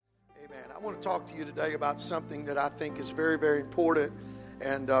I want to talk to you today about something that I think is very, very important.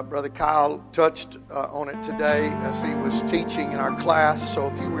 And Brother Kyle touched on it today as he was teaching in our class. So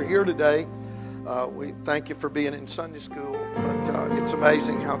if you were here today, we thank you for being in Sunday school. But it's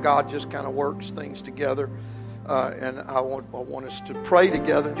amazing how God just kind of works things together. And I want us to pray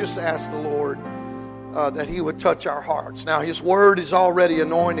together and just ask the Lord that He would touch our hearts. Now, His Word is already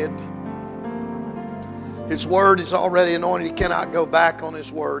anointed. His Word is already anointed. He cannot go back on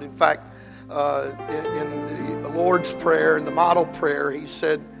His Word. In fact, in the Lord's Prayer, in the model prayer, He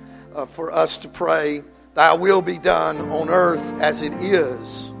said for us to pray, "Thy will be done on earth as it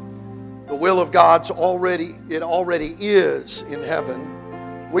is." The will of God's already is in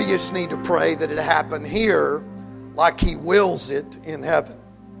heaven. We just need to pray that it happen here like He wills it in heaven.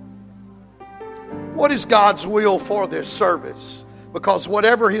 What is God's will for this service? Because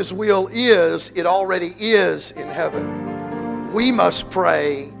whatever His will is, it already is in heaven. We must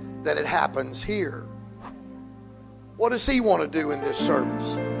pray that it happens here. What does He want to do in this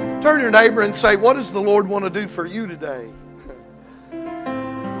service? Turn to your neighbor and say, what does the Lord want to do for you today?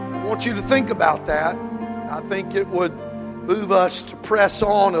 I want you to think about that. I think it would move us to press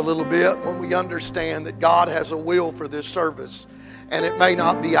on a little bit when we understand that God has a will for this service. And it may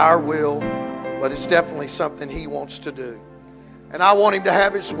not be our will, but it's definitely something He wants to do. And I want Him to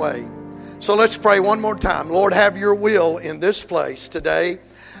have His way. So let's pray one more time. Lord, have Your will in this place today.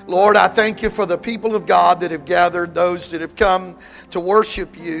 Lord, I thank You for the people of God that have gathered, those that have come to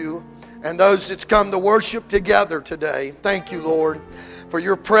worship You, and those that's come to worship together today. Thank You, Lord, for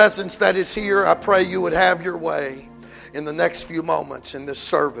Your presence that is here. I pray You would have Your way in the next few moments in this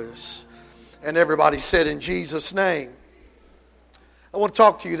service. And everybody said in Jesus' name. I want to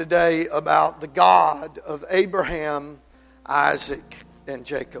talk to you today about the God of Abraham, Isaac, and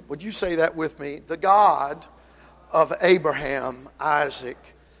Jacob. Would you say that with me? The God of Abraham, Isaac,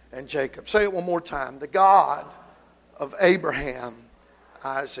 and Jacob. Say it one more time. The God of Abraham,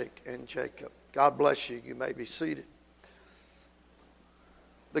 Isaac, and Jacob. God bless you. You may be seated.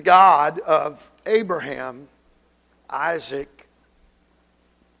 The God of Abraham, Isaac,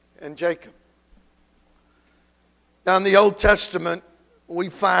 and Jacob. Now in the Old Testament, we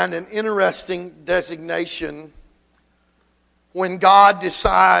find an interesting designation when God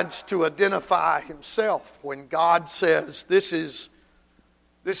decides to identify Himself. When God says, this is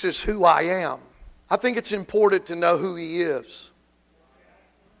who I am. I think it's important to know who He is.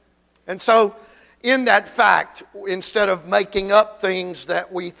 And so, in that fact, instead of making up things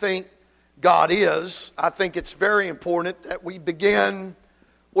that we think God is, I think it's very important that we begin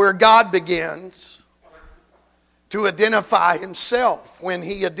where God begins to identify Himself. When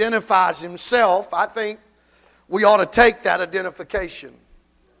He identifies Himself, I think we ought to take that identification.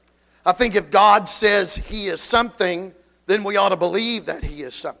 I think if God says He is something, then we ought to believe that He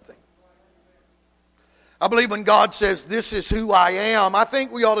is something. I believe when God says, this is who I am, I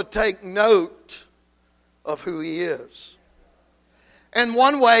think we ought to take note of who He is. And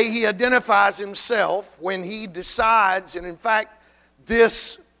one way He identifies Himself when He decides, and in fact,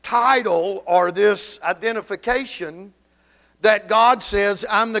 this title or this identification that God says,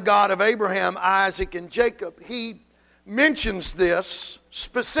 I'm the God of Abraham, Isaac, and Jacob. He mentions this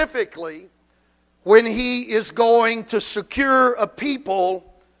specifically when He is going to secure a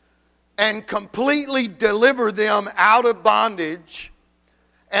people and completely deliver them out of bondage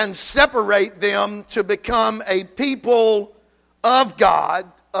and separate them to become a people of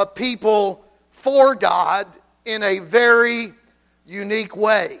God, a people for God in a very unique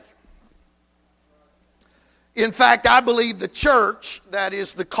way. In fact, I believe the church, that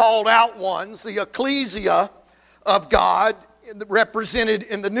is the called out ones, the ecclesia of God, represented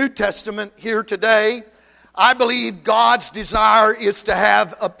in the New Testament here today, I believe God's desire is to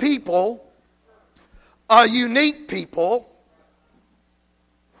have a people, a unique people.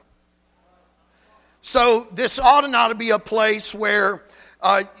 So this ought not to be a place where,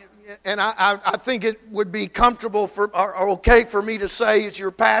 and I think it would be comfortable or okay for me to say as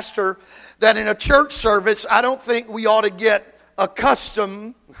your pastor, that in a church service, I don't think we ought to get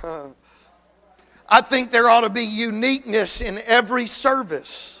accustomed. I think there ought to be uniqueness in every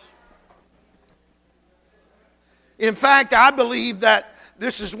service. In fact, I believe that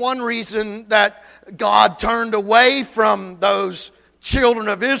this is one reason that God turned away from those children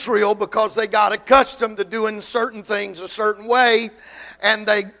of Israel, because they got accustomed to doing certain things a certain way, and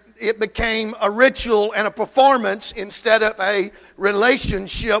it became a ritual and a performance instead of a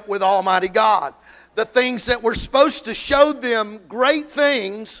relationship with Almighty God. The things that were supposed to show them great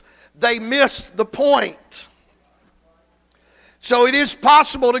things, they missed the point. So it is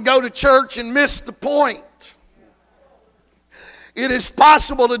possible to go to church and miss the point. It is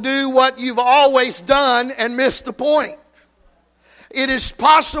possible to do what you've always done and miss the point. It is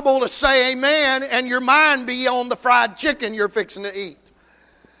possible to say amen and your mind be on the fried chicken you're fixing to eat.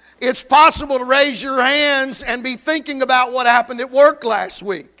 It's possible to raise your hands and be thinking about what happened at work last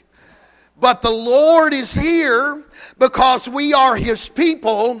week. But the Lord is here because we are His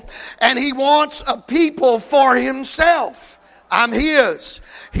people, and He wants a people for Himself. I'm His.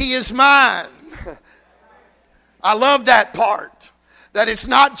 He is mine. I love that part. That it's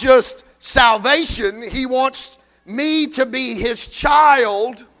not just salvation. He wants me to be His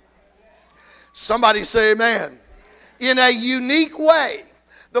child. Somebody say amen. In a unique way.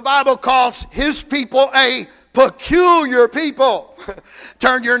 The Bible calls His people a peculiar people.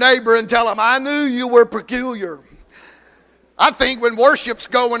 Turn to your neighbor and tell him, I knew you were peculiar. I think when worship's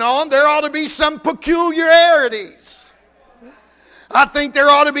going on, there ought to be some peculiarities. I think there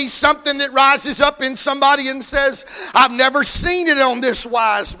ought to be something that rises up in somebody and says, I've never seen it on this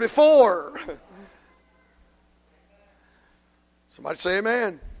wise before. Somebody say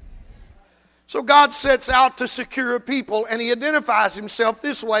amen. So God sets out to secure a people, and He identifies Himself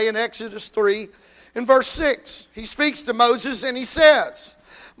this way in Exodus 3 in verse 6. He speaks to Moses and He says,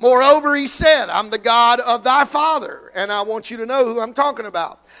 moreover, He said, I'm the God of thy father. And I want you to know who I'm talking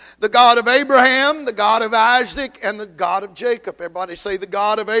about. The God of Abraham, the God of Isaac, and the God of Jacob. Everybody say the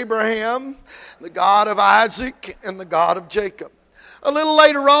God of Abraham, the God of Isaac, and the God of Jacob. A little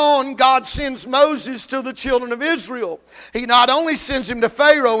later on, God sends Moses to the children of Israel. He not only sends him to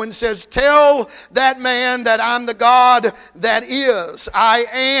Pharaoh and says, tell that man that I'm the God that is, I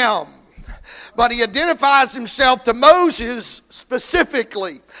am. But He identifies Himself to Moses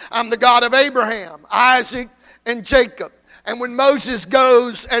specifically. I'm the God of Abraham, Isaac, and Jacob. And when Moses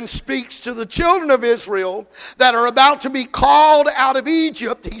goes and speaks to the children of Israel that are about to be called out of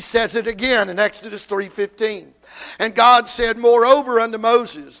Egypt, he says it again in Exodus 3:15. And God said, moreover unto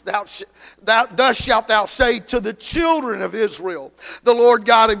Moses, thus shalt thou say to the children of Israel, the Lord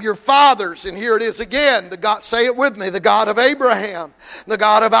God of your fathers, and here it is again, say it with me, the God of Abraham, the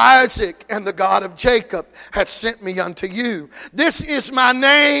God of Isaac, and the God of Jacob hath sent me unto you. This is my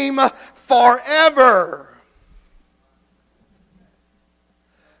name forever.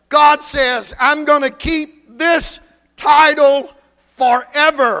 God says, I'm going to keep this title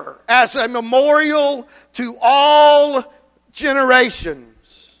forever as a memorial to all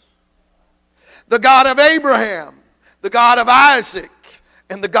generations. The God of Abraham, the God of Isaac,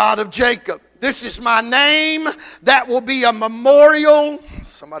 and the God of Jacob. This is my name that will be a memorial.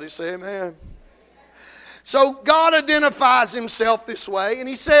 Somebody say amen. So God identifies Himself this way, and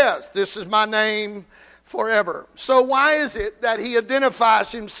He says, this is my name forever. So why is it that He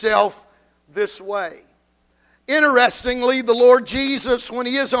identifies Himself this way? Interestingly, the Lord Jesus, when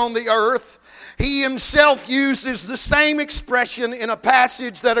He is on the earth, He Himself uses the same expression in a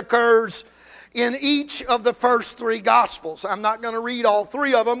passage that occurs in each of the first three Gospels. I'm not going to read all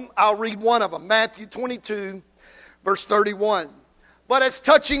three of them. I'll read one of them. Matthew 22, verse 31. But as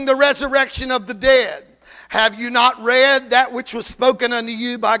touching the resurrection of the dead, have you not read that which was spoken unto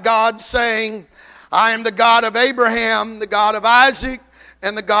you by God, saying, I am the God of Abraham, the God of Isaac,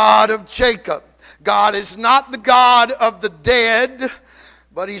 and the God of Jacob. God is not the God of the dead,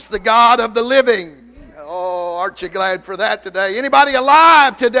 but He's the God of the living. Oh, aren't you glad for that today? Anybody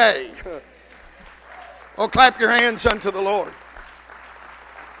alive today? Oh, clap your hands unto the Lord.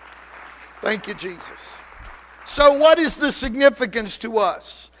 Thank you, Jesus. So what is the significance to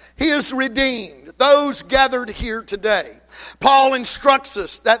us? He has redeemed those gathered here today. Paul instructs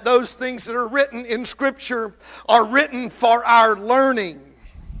us that those things that are written in Scripture are written for our learning.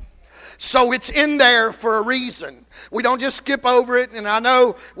 So it's in there for a reason. We don't just skip over it, and I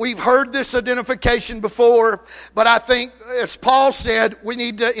know we've heard this identification before, but I think, as Paul said, we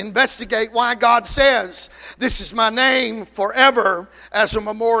need to investigate why God says, this is my name forever as a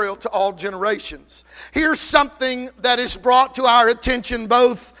memorial to all generations. Here's something that is brought to our attention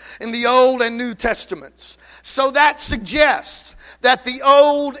both in the Old and New Testaments. So that suggests that the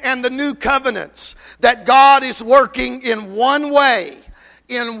Old and the New Covenants, that God is working in one way,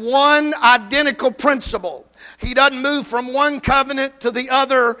 in one identical principle. He doesn't move from one covenant to the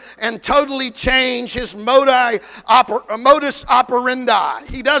other and totally change His modus operandi.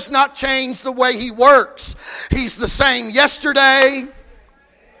 He does not change the way He works. He's the same yesterday,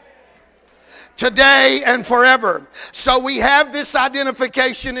 today, and forever. So we have this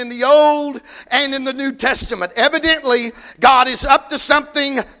identification in the Old and in the New Testament. Evidently, God is up to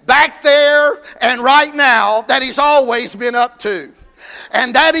something back there and right now that He's always been up to.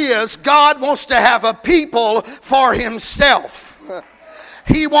 And that is, God wants to have a people for Himself.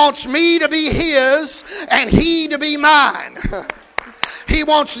 He wants me to be His and He to be mine. He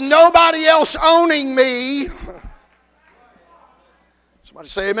wants nobody else owning me. Somebody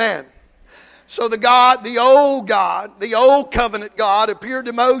say amen. So the old covenant God appeared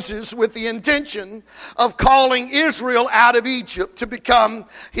to Moses with the intention of calling Israel out of Egypt to become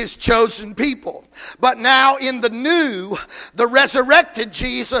his chosen people. But now in the new, the resurrected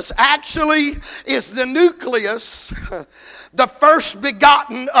Jesus actually is the nucleus, the first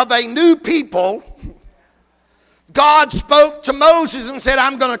begotten of a new people. God spoke to Moses and said,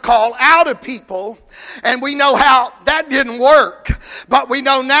 I'm going to call out a people. And we know how that didn't work. But we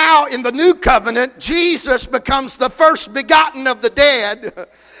know now in the new covenant, Jesus becomes the first begotten of the dead,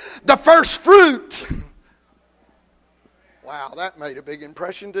 the first fruit. Wow, that made a big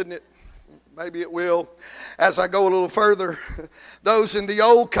impression, didn't it? Maybe it will as I go a little further. Those in the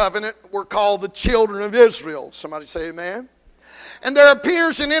old covenant were called the children of Israel. Somebody say amen. And there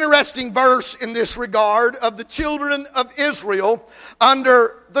appears an interesting verse in this regard of the children of Israel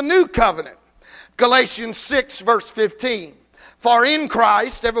under the new covenant. Galatians 6 verse 15. For in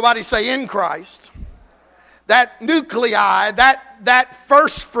Christ, everybody say in Christ, that nuclei, that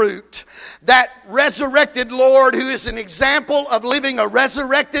first fruit, that resurrected Lord who is an example of living a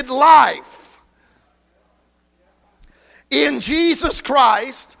resurrected life. In Jesus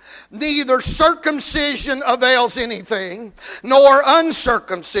Christ, neither circumcision avails anything, nor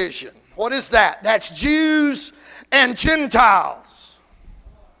uncircumcision. What is that? That's Jews and Gentiles.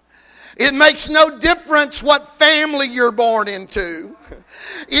 It makes no difference what family you're born into.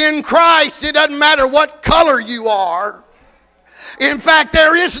 In Christ, it doesn't matter what color you are. In fact,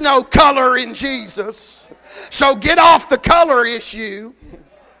 there is no color in Jesus. So get off the color issue.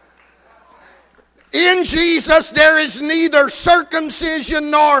 In Jesus, there is neither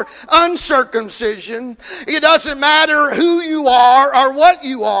circumcision nor uncircumcision. It doesn't matter who you are or what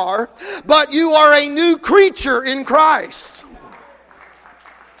you are, but you are a new creature in Christ.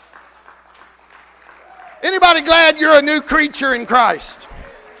 Anybody glad you're a new creature in Christ?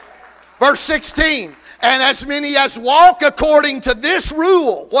 Verse 16. And as many as walk according to this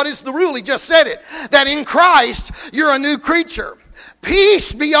rule. What is the rule? He just said it. That in Christ, you're a new creature.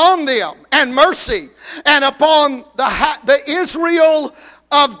 Peace be on them and mercy and upon the Israel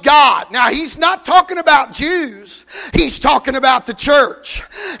of God. Now, he's not talking about Jews. He's talking about the church.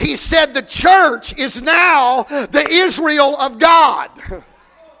 He said the church is now the Israel of God.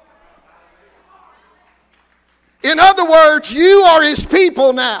 In other words, you are his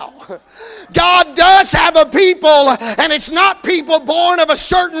people now. God does have a people, and it's not people born of a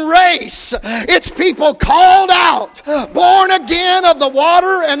certain race. It's people called out, born again of the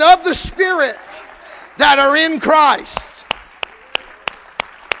water and of the Spirit that are in Christ.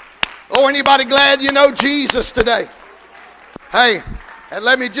 Oh, anybody glad you know Jesus today? Hey, and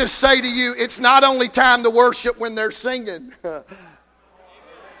let me just say to you, it's not only time to worship when they're singing.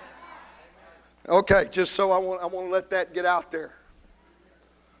 Okay, just so I want to let that get out there.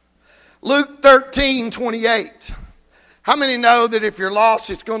 Luke 13:28. How many know that if you're lost,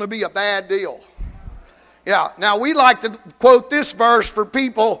 it's going to be a bad deal? Yeah, now we like to quote this verse for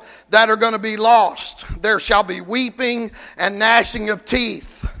people that are going to be lost. There shall be weeping and gnashing of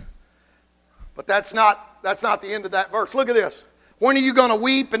teeth. But that's not the end of that verse. Look at this. When are you going to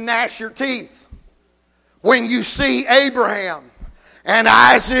weep and gnash your teeth? When you see Abraham and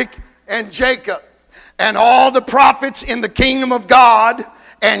Isaac and Jacob and all the prophets in the kingdom of God,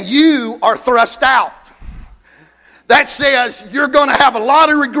 and you are thrust out. That says you're going to have a lot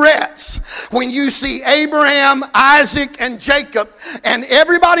of regrets when you see Abraham, Isaac, and Jacob and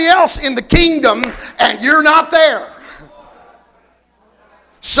everybody else in the kingdom and you're not there.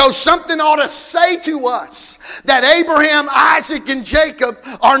 So something ought to say to us that Abraham, Isaac, and Jacob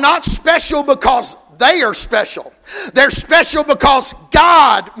are not special because they are special. They're special because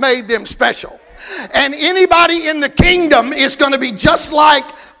God made them special. And anybody in the kingdom is going to be just like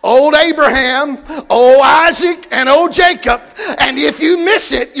old Abraham, old Isaac, and old Jacob. And if you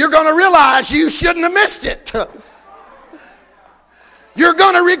miss it, you're going to realize you shouldn't have missed it. You're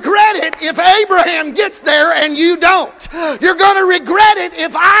going to regret it if Abraham gets there and you don't. You're going to regret it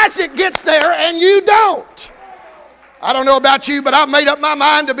if Isaac gets there and you don't. I don't know about you, but I've made up my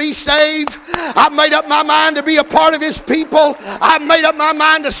mind to be saved. I've made up my mind to be a part of his people. I've made up my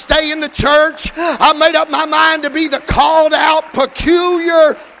mind to stay in the church. I've made up my mind to be the called out,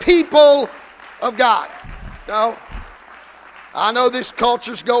 peculiar people of God. No. I know this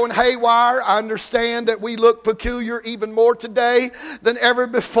culture's going haywire. I understand that we look peculiar even more today than ever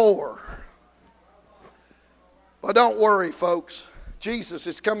before. But don't worry, folks. Jesus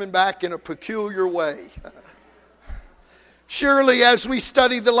is coming back in a peculiar way. Surely, as we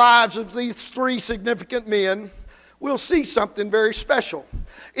study the lives of these three significant men, we'll see something very special.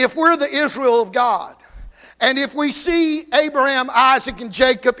 If we're the Israel of God, and if we see Abraham, Isaac, and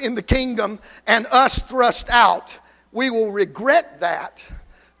Jacob in the kingdom and us thrust out, we will regret that.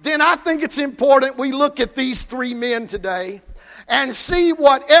 Then I think it's important we look at these three men today and see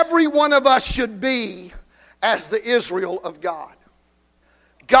what every one of us should be as the Israel of God.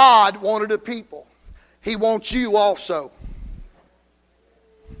 God wanted a people. He wants you also.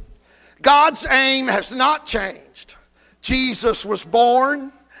 God's aim has not changed. Jesus was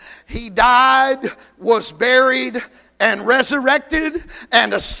born, He died, was buried, and resurrected,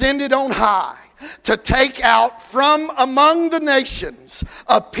 and ascended on high to take out from among the nations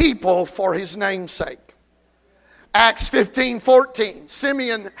a people for His name's sake. Acts 15:14,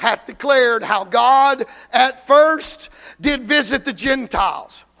 Simeon had declared how God at first did visit the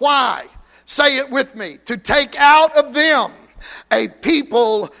Gentiles. Why? Say it with me. To take out of them a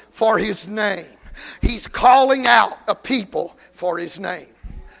people for His name. He's calling out a people for His name.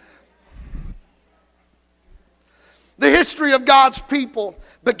 The history of God's people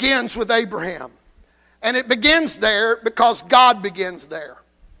begins with Abraham. And it begins there because God begins there.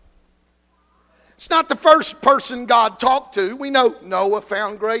 It's not the first person God talked to. We know Noah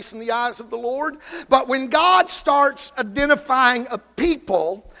found grace in the eyes of the Lord. But when God starts identifying a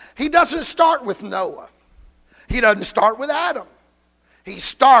people, He doesn't start with Noah. He doesn't start with Adam. He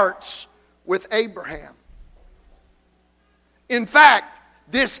starts with Abraham. In fact,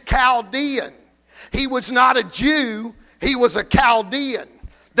 this Chaldean, he was not a Jew, he was a Chaldean.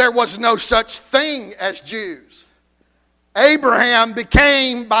 There was no such thing as Jews. Abraham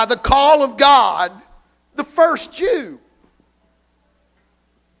became, by the call of God, the first Jew.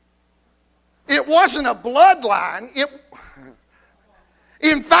 It wasn't a bloodline.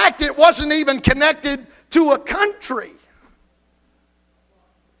 In fact, it wasn't even connected to a country.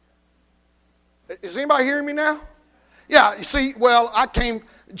 Is anybody hearing me now? Yeah, you see,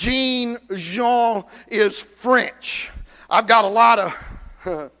 Jean is French. I've got a lot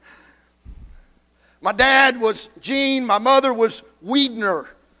of... My dad was Jean, my mother was Wiedner.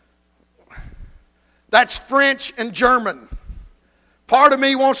 That's French and German. Part of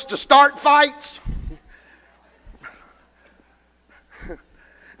me wants to start fights.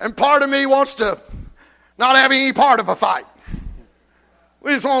 And part of me wants to not have any part of a fight.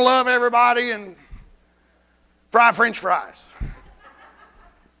 We just want to love everybody and fry French fries.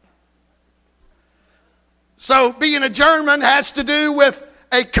 So being a German has to do with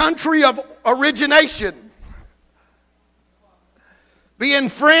a country of origination. Being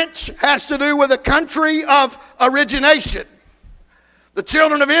French has to do with a country of origination. The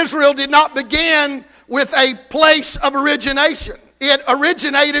children of Israel did not begin with a place of origination. It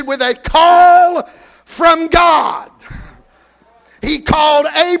originated with a call from God. He called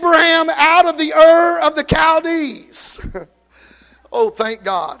Abraham out of the Ur of the Chaldees. Oh, thank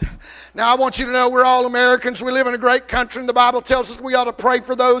God. Now, I want you to know we're all Americans. We live in a great country, and the Bible tells us we ought to pray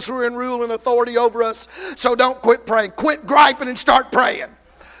for those who are in rule and authority over us. So don't quit praying. Quit griping and start praying.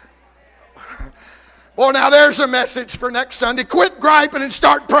 Boy, now there's a message for next Sunday. Quit griping and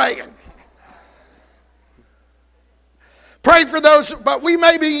start praying. Pray for those, but we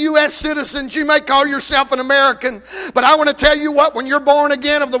may be U.S. citizens. You may call yourself an American. But I want to tell you what, when you're born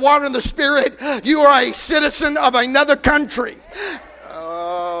again of the water and the Spirit, you are a citizen of another country.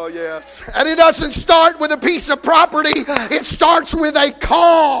 Oh, yes. And it doesn't start with a piece of property. It starts with a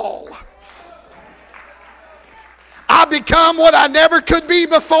call. I become what I never could be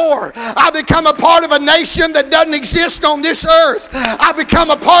before. I become a part of a nation that doesn't exist on this earth. I become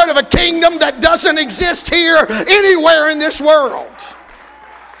a part of a kingdom that doesn't exist here anywhere in this world.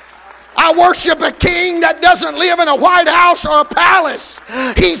 I worship a king that doesn't live in a White House or a palace.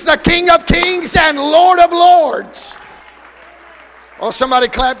 He's the King of Kings and Lord of Lords. Oh, somebody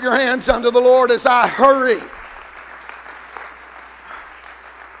clap your hands unto the Lord as I hurry.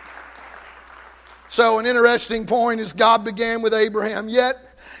 So an interesting point is God began with Abraham,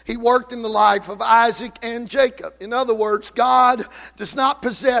 yet He worked in the life of Isaac and Jacob. In other words, God does not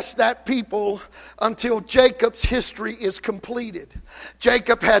possess that people until Jacob's history is completed.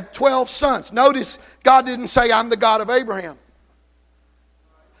 Jacob had 12 sons. Notice, God didn't say, I'm the God of Abraham.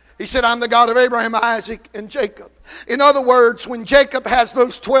 He said, I'm the God of Abraham, Isaac, and Jacob. In other words, when Jacob has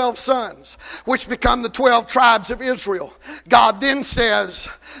those 12 sons, which become the 12 tribes of Israel, God then says,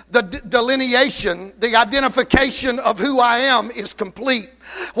 the delineation, the identification of who I am is complete.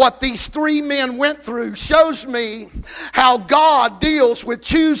 What these three men went through shows me how God deals with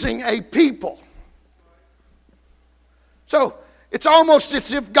choosing a people. So, it's almost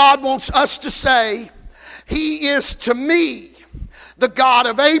as if God wants us to say, He is to me the God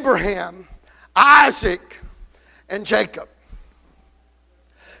of Abraham, Isaac, and Jacob.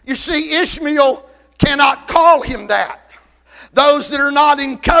 You see, Ishmael cannot call him that. Those that are not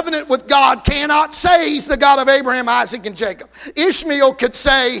in covenant with God cannot say he's the God of Abraham, Isaac, and Jacob. Ishmael could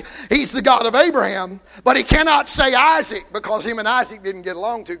say he's the God of Abraham, but he cannot say Isaac because him and Isaac didn't get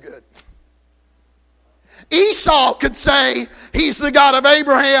along too good. Esau could say he's the God of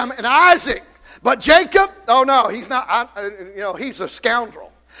Abraham and Isaac, but Jacob, oh no, he's not. He's a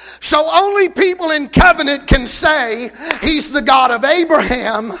scoundrel. So only people in covenant can say he's the God of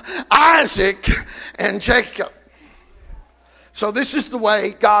Abraham, Isaac, and Jacob. So this is the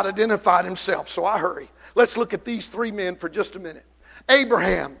way God identified himself. So I hurry. Let's look at these three men for just a minute.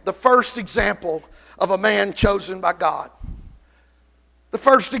 Abraham, the first example of a man chosen by God. The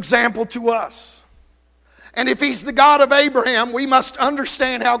first example to us. And if he's the God of Abraham, we must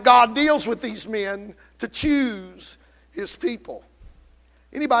understand how God deals with these men to choose his people.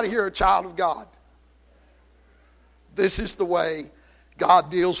 Anybody here a child of God? This is the way God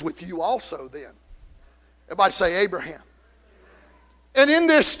deals with you also then. Everybody say Abraham. And in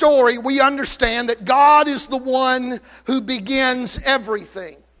this story, we understand that God is the one who begins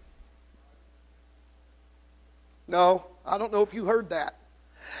everything. No, I don't know if you heard that.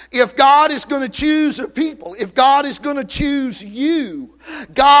 If God is going to choose a people, if God is going to choose you,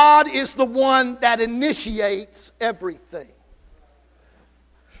 God is the one that initiates everything.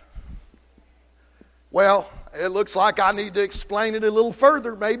 Well, it looks like I need to explain it a little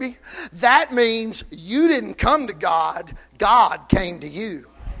further, maybe. That means you didn't come to God, God came to you.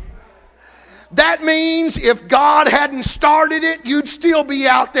 That means if God hadn't started it, you'd still be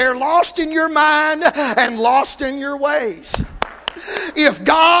out there lost in your mind and lost in your ways. If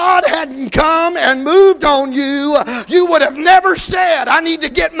God hadn't come and moved on you, you would have never said, I need to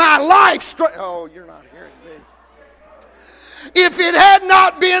get my life straight. Oh, you're not hearing me. If it had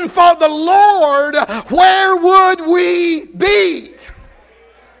not been for the Lord, where would we be?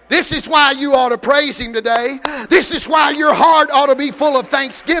 This is why you ought to praise Him today. This is why your heart ought to be full of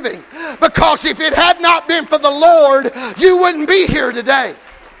thanksgiving. Because if it had not been for the Lord, you wouldn't be here today.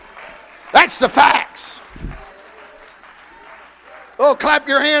 That's the facts. Oh, clap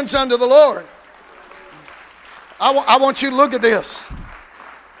your hands unto the Lord. I want you to look at this.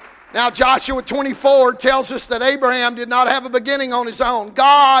 Now, Joshua 24 tells us that Abraham did not have a beginning on his own.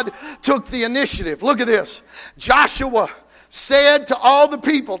 God took the initiative. Look at this. Joshua said to all the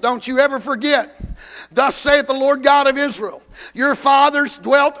people, don't you ever forget, thus saith the Lord God of Israel, your fathers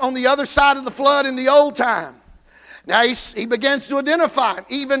dwelt on the other side of the flood in the old time. Now he begins to identify him.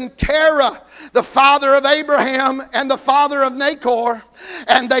 Even Terah, the father of Abraham and the father of Nahor,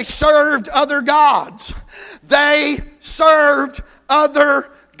 and they served other gods. They served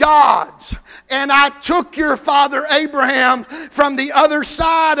other gods. And I took your father Abraham from the other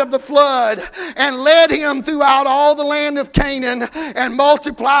side of the flood and led him throughout all the land of Canaan and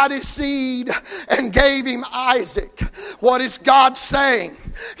multiplied his seed and gave him Isaac. What is God saying?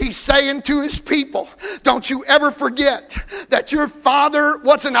 He's saying to his people, don't you ever forget that your father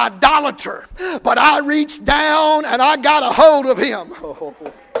was an idolater, but I reached down and I got a hold of him.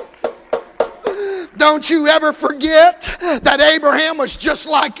 Don't you ever forget that Abraham was just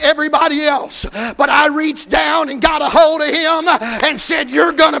like everybody else, but I reached down and got a hold of him and said,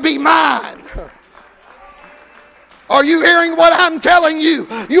 you're going to be mine. Are you hearing what I'm telling you?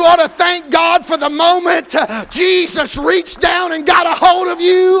 You ought to thank God for the moment Jesus reached down and got a hold of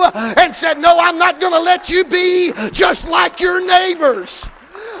you and said, no, I'm not going to let you be just like your neighbors.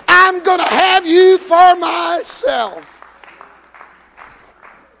 I'm going to have you for myself.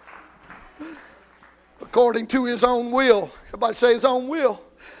 According to his own will. Everybody say his own will.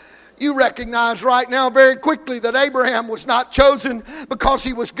 You recognize right now very quickly that Abraham was not chosen because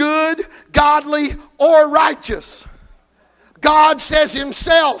he was good, godly, or righteous. God says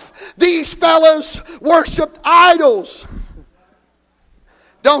himself, these fellows worshiped idols.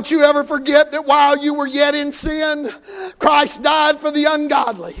 Don't you ever forget that while you were yet in sin, Christ died for the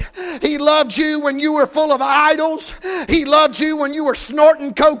ungodly. He loved you when you were full of idols. He loved you when you were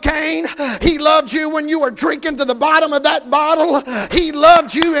snorting cocaine. He loved you when you were drinking to the bottom of that bottle. He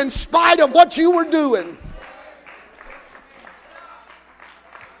loved you in spite of what you were doing.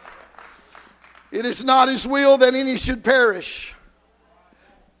 It is not His will that any should perish.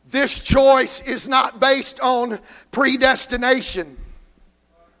 This choice is not based on predestination.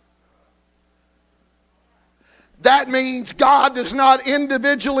 That means God does not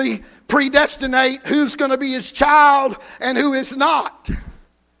individually predestinate who's going to be His child and who is not.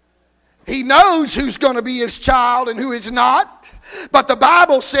 He knows who's going to be His child and who is not. But the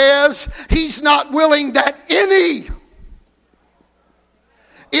Bible says He's not willing that any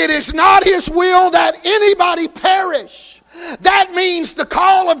It is not His will that anybody perish. That means the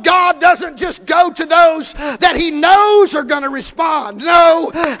call of God doesn't just go to those that He knows are going to respond.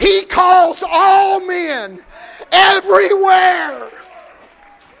 No, He calls all men everywhere.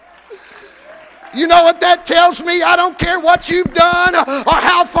 You know what that tells me? I don't care what you've done or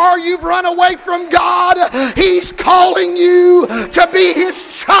how far you've run away from God. He's calling you to be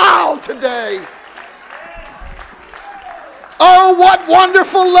His child today. Oh, what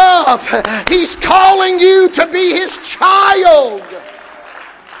wonderful love. He's calling you to be His child.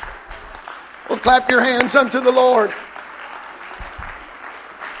 Well, clap your hands unto the Lord.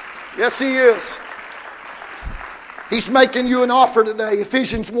 Yes, He is. He's making you an offer today.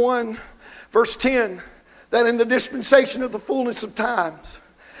 Ephesians 1, verse 10, that in the dispensation of the fullness of times,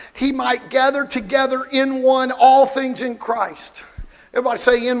 He might gather together in one all things in Christ. Everybody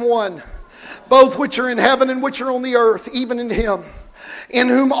say, in one. Both which are in heaven and which are on the earth, even in Him, in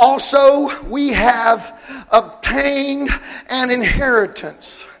whom also we have obtained an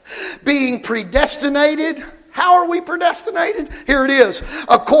inheritance, being predestinated. How are we predestinated? Here it is.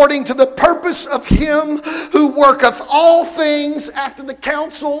 According to the purpose of Him who worketh all things after the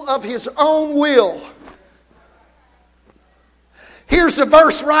counsel of His own will. Here's a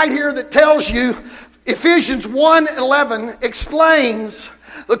verse right here that tells you, Ephesians 1:11 explains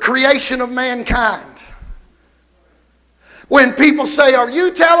the creation of mankind. When people say, are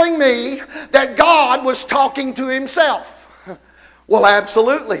you telling me that God was talking to Himself? Well,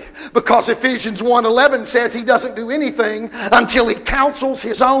 absolutely. Because Ephesians 1:11 says He doesn't do anything until He counsels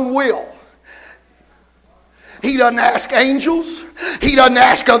His own will. He doesn't ask angels. He doesn't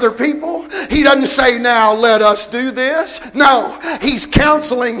ask other people. He doesn't say, now let us do this. No, He's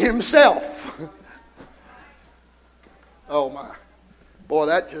counseling Himself. Oh my. Boy,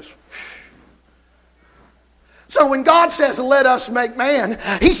 that just... So when God says, let us make man,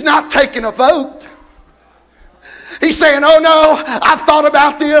 He's not taking a vote. He's saying, oh no, I've thought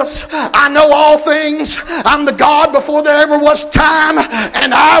about this. I know all things. I'm the God before there ever was time.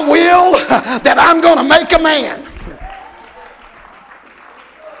 And I will that I'm going to make a man.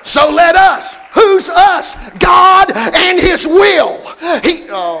 So let us. Who's us? God and His will.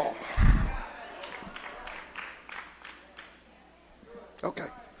 Okay.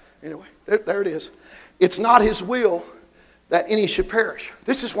 Anyway, there it is. It's not His will that any should perish.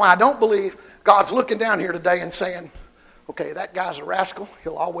 This is why I don't believe God's looking down here today and saying, okay, that guy's a rascal.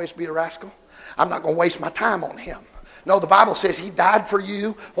 He'll always be a rascal. I'm not going to waste my time on him. No, the Bible says He died for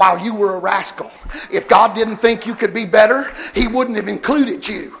you while you were a rascal. If God didn't think you could be better, He wouldn't have included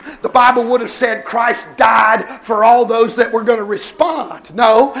you. The Bible would have said Christ died for all those that were going to respond.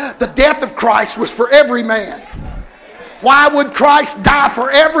 No, the death of Christ was for every man. Why would Christ die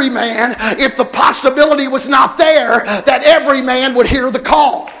for every man if the possibility was not there that every man would hear the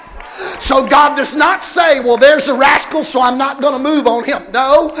call? So God does not say, well, there's a rascal, so I'm not going to move on him.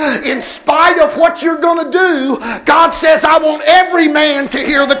 No, in spite of what you're going to do, God says, I want every man to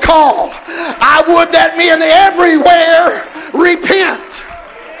hear the call. I would that men everywhere repent.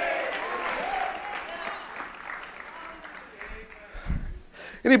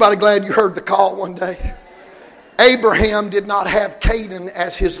 Anybody glad you heard the call one day? Abraham did not have Canaan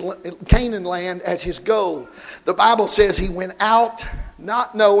land as his goal. The Bible says he went out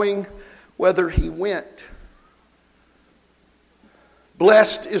not knowing whether he went.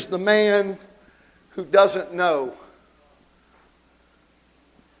 Blessed is the man who doesn't know.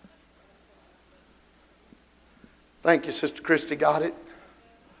 Thank you, Sister Christy, got it.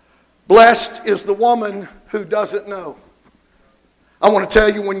 Blessed is the woman who doesn't know. I want to tell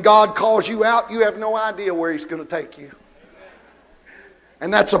you, when God calls you out, you have no idea where He's going to take you.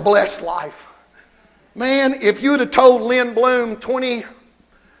 And that's a blessed life. Man, if you'd have told Lynn Bloom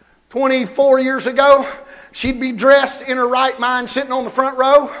 24 years ago she'd be dressed in her right mind sitting on the front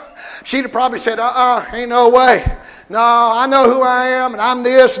row, she'd have probably said, ain't no way. No, I know who I am, and I'm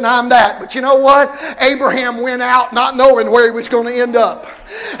this and I'm that. But you know what? Abraham went out not knowing where he was going to end up.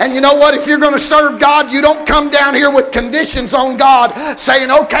 And you know what? If you're going to serve God, you don't come down here with conditions on God saying,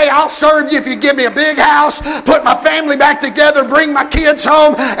 okay, I'll serve you if you give me a big house, put my family back together, bring my kids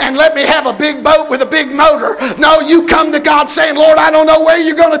home, and let me have a big boat with a big motor. No, you come to God saying, Lord, I don't know where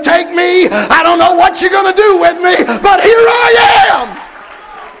you're going to take me. I don't know what you're going to do with me, but here I am.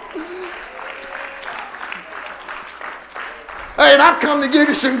 Hey, and I've come to give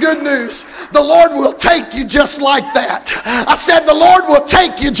you some good news. The Lord will take you just like that. I said the Lord will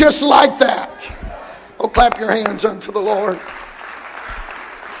take you just like that. Oh, clap your hands unto the Lord.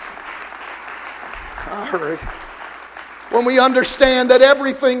 I hurry. when we understand that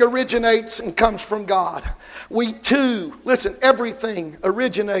everything originates and comes from God, we too, listen, everything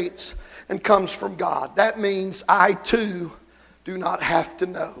originates and comes from God. That means I too do not have to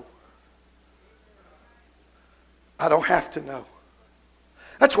know. I don't have to know.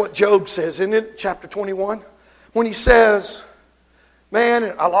 That's what Job says, isn't it? Chapter 21. When he says,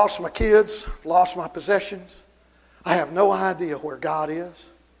 man, I lost my kids, lost my possessions. I have no idea where God is.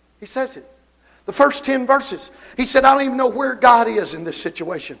 He says it. The first 10 verses. He said, I don't even know where God is in this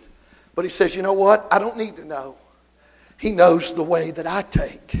situation. But he says, you know what? I don't need to know. He knows the way that I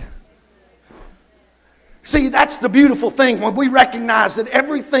take. See, that's the beautiful thing when we recognize that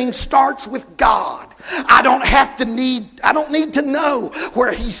everything starts with God. I don't need to know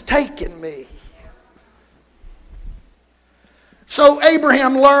where He's taken me. So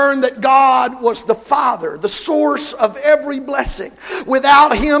Abraham learned that God was the Father, the source of every blessing.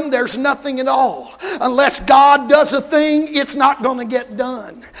 Without Him, there's nothing at all. Unless God does a thing, it's not going to get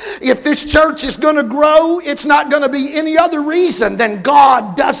done. If this church is going to grow, it's not going to be any other reason than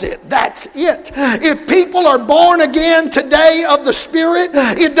God does it. That's it. If people are born again today of the Spirit,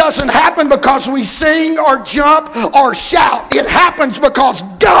 it doesn't happen because we sing or jump or shout. It happens because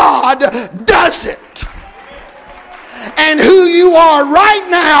God does it. And who you are right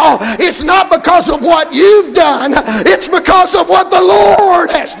now is not because of what you've done. It's because of what the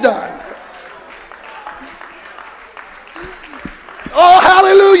Lord has done. Oh,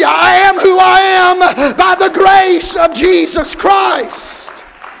 hallelujah. I am who I am by the grace of Jesus Christ.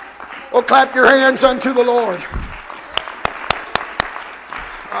 Oh, clap your hands unto the Lord.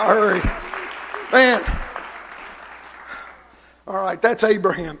 I hurry. Man. All right, that's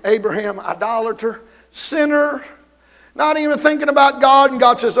Abraham. Abraham, idolater, sinner, not even thinking about God, and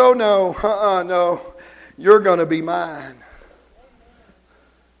God says, oh no, no, you're going to be mine.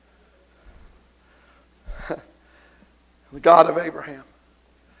 The God of Abraham.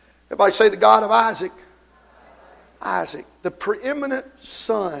 Everybody say the God of Isaac. Isaac, the preeminent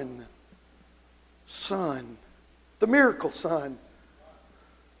son, the miracle son.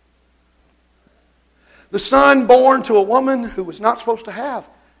 The son born to a woman who was not supposed to have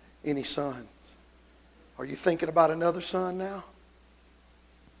any sons. Are you thinking about another son now?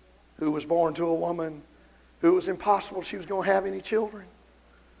 Who was born to a woman who it was impossible she was going to have any children?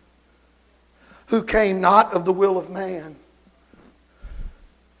 Who came not of the will of man?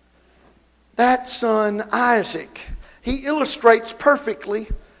 That son, Isaac, he illustrates perfectly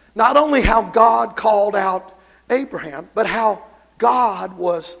not only how God called out Abraham, but how God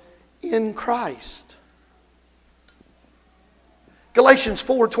was in Christ. Galatians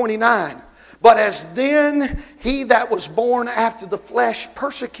 4:29. But as then he that was born after the flesh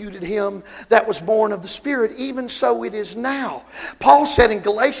persecuted him that was born of the Spirit, even so it is now. Paul said in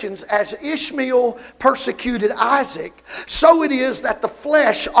Galatians, as Ishmael persecuted Isaac, so it is that the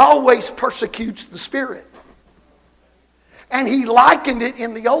flesh always persecutes the Spirit. And he likened it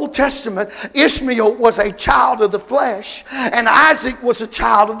in the Old Testament. Ishmael was a child of the flesh, and Isaac was a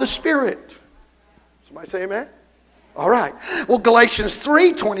child of the Spirit. Somebody say amen? All right. Well, Galatians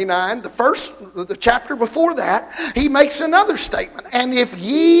 3:29, the chapter before that, he makes another statement. And if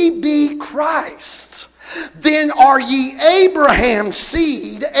ye be Christ, then are ye Abraham's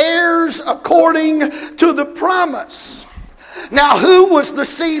seed, heirs according to the promise. Now, who was the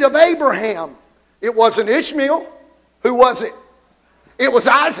seed of Abraham? It wasn't Ishmael. Who was it? It was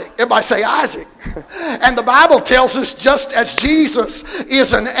Isaac. Everybody say Isaac. And the Bible tells us just as Jesus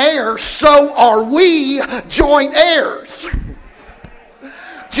is an heir, so are we joint heirs.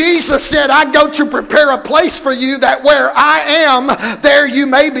 Jesus said, I go to prepare a place for you that where I am, there you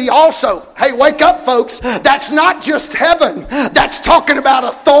may be also. Hey, wake up, folks. That's not just heaven. That's talking about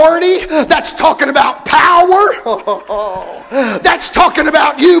authority. That's talking about power. That's talking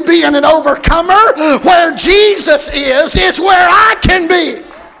about you being an overcomer. Where Jesus is where I can be.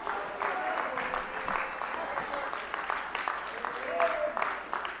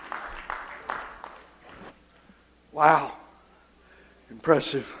 Wow.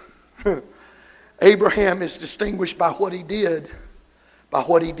 Impressive. Abraham is distinguished by what he did.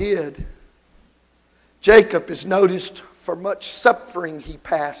 Jacob is noticed for much suffering he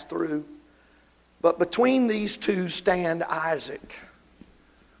passed through. But between these two stand Isaac,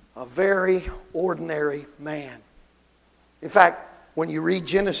 a very ordinary man. In fact, when you read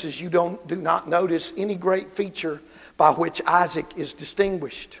Genesis, you do not notice any great feature by which Isaac is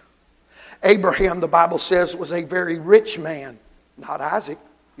distinguished. Abraham, the Bible says, was a very rich man, not Isaac.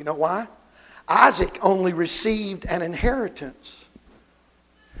 You know why? Isaac only received an inheritance.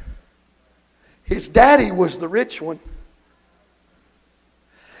 His daddy was the rich one.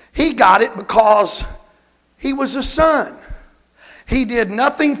 He got it because He was a son. He did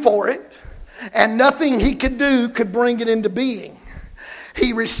nothing for it, and nothing he could do could bring it into being.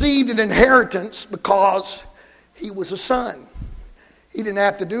 He received an inheritance because he was a son. He didn't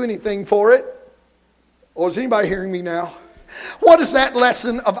have to do anything for it. Or is anybody hearing me now? What does that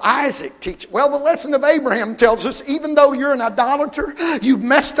lesson of Isaac teach? Well, the lesson of Abraham tells us, even though you're an idolater, you've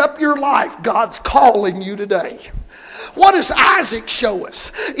messed up your life, God's calling you today. What does Isaac show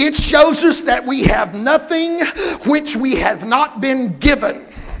us? It shows us that we have nothing which we have not been given.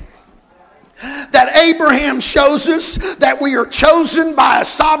 That Abraham shows us that we are chosen by a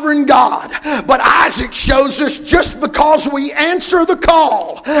sovereign God. But Isaac shows us just because we answer the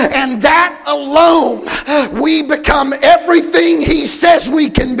call, and that alone, we become everything he says we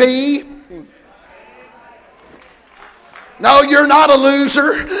can be. No, you're not a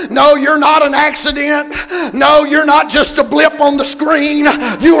loser. No, you're not an accident. No, you're not just a blip on the screen.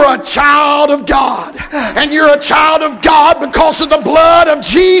 You are a child of God. And you're a child of God because of the blood of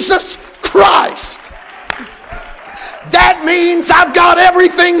Jesus Christ. That means I've got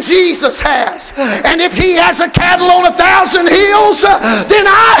everything Jesus has. And if he has a cattle on 1,000 hills, then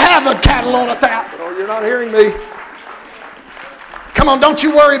I have a cattle on 1,000. Oh, you're not hearing me. Come on, don't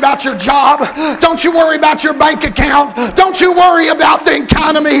you worry about your job. Don't you worry about your bank account. Don't you worry about the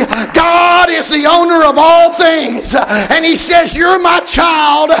economy. God is the owner of all things. And he says, you're my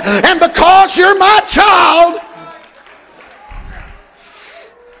child. And because you're my child,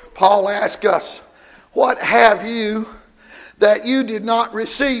 Paul asks us, what have you that you did not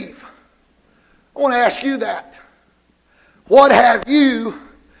receive? I want to ask you that. What have you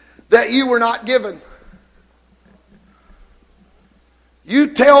that you were not given?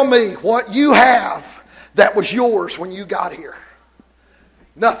 You tell me what you have that was yours when you got here.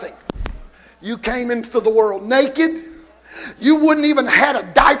 Nothing. You came into the world naked. You wouldn't even had a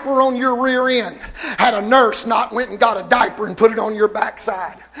diaper on your rear end. Had a nurse not went and got a diaper and put it on your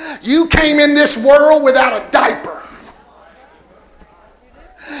backside. You came in this world without a diaper.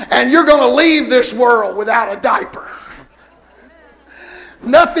 And you're going to leave this world without a diaper.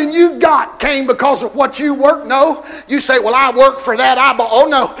 Nothing you got came because of what you worked. No. You say, well, I worked for that. Oh,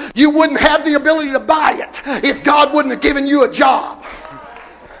 no. You wouldn't have the ability to buy it if God wouldn't have given you a job.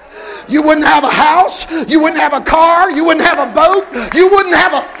 You wouldn't have a house. You wouldn't have a car. You wouldn't have a boat. You wouldn't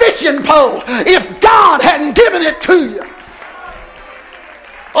have a fishing pole if God hadn't given it to you.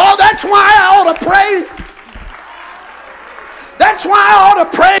 Oh, that's why I ought to praise. That's why I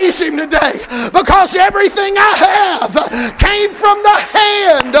ought to praise him today. Because everything I have came from the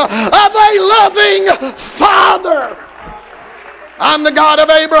hand of a loving Father. I'm the God of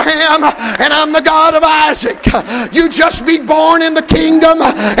Abraham and I'm the God of Isaac. You just be born in the kingdom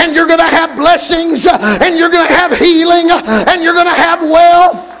and you're going to have blessings and you're going to have healing and you're going to have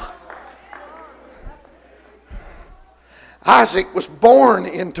wealth. Isaac was born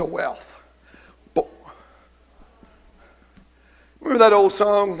into wealth. Remember that old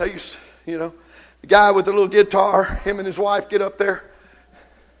song? They used, the guy with the little guitar, him and his wife get up there,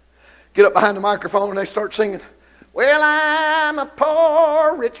 get up behind the microphone and they start singing, well, I'm a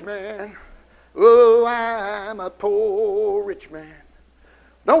poor rich man. Oh, I'm a poor rich man.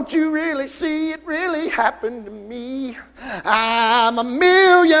 Don't you really see it really happened to me? I'm a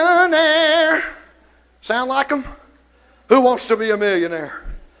millionaire. Sound like them? Who wants to be a millionaire?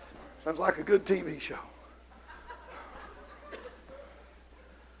 Sounds like a good TV show.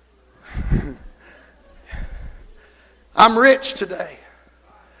 I'm rich today.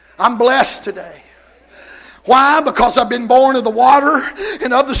 I'm blessed today. Why? Because I've been born of the water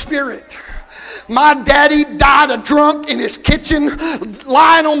and of the Spirit. My daddy died a drunk in his kitchen,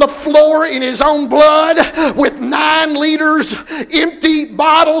 lying on the floor in his own blood with 9 liters empty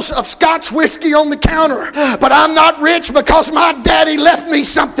bottles of Scotch whiskey on the counter. But I'm not rich because my daddy left me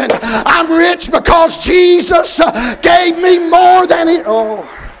something. I'm rich because Jesus gave me more than he...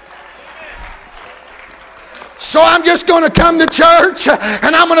 So I'm just going to come to church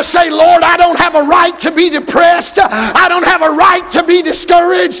and I'm going to say, Lord, I don't have a right to be depressed. I don't have a right to be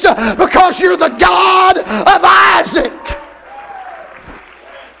discouraged because you're the God of Isaac.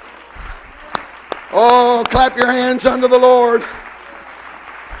 Oh, clap your hands unto the Lord.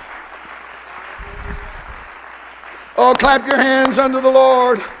 Oh, clap your hands unto the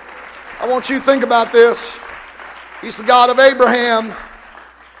Lord. I want you to think about this. He's the God of Abraham.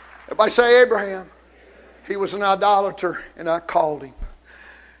 Everybody say Abraham. He was an idolater, and I called him.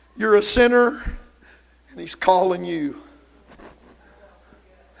 You're a sinner, and he's calling you.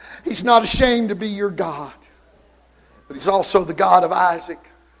 He's not ashamed to be your God, but he's also the God of Isaac.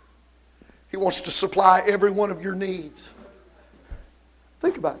 He wants to supply every one of your needs.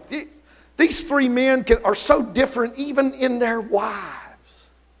 Think about it. These three men are so different even in their wives.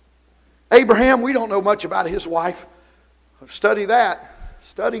 Abraham, we don't know much about his wife. Study that.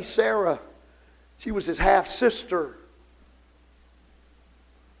 Study Sarah. She was his half-sister.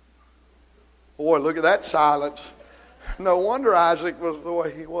 Boy, look at that silence. No wonder Isaac was the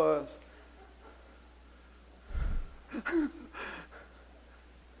way he was.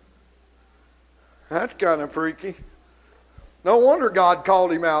 That's kind of freaky. No wonder God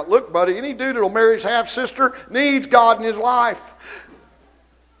called him out. Look, buddy, any dude that will marry his half-sister needs God in his life.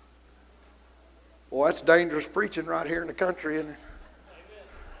 Boy, that's dangerous preaching right here in the country, isn't it?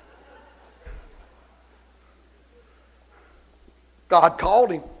 God called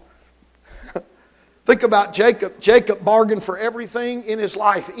him. Think about Jacob. Jacob bargained for everything in his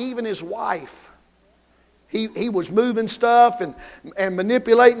life, even his wife. He was moving stuff and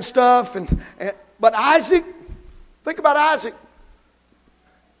manipulating stuff. But Isaac, think about Isaac.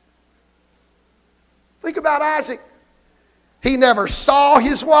 Think about Isaac. He never saw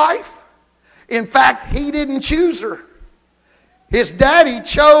his wife. In fact, he didn't choose her. His daddy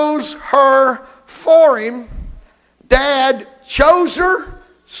chose her for him. Dad chose her,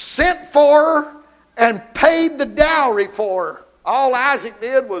 sent for her, and paid the dowry for her. All Isaac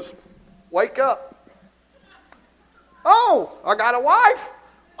did was wake up. Oh, I got a wife?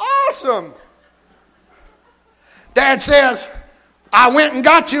 Awesome. Dad says, I went and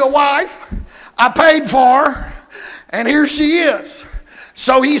got you a wife. I paid for her, and here she is.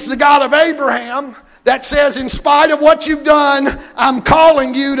 So he's the God of Abraham that says, in spite of what you've done, I'm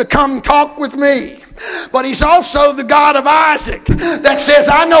calling you to come talk with me. But he's also the God of Isaac that says,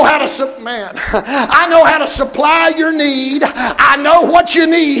 I know how to supply your need. I know what you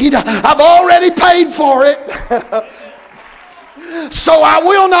need. I've already paid for it. So I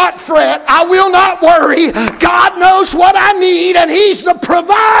will not fret. I will not worry. God knows what I need, and he's the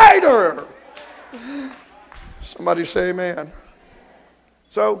provider. Somebody say amen.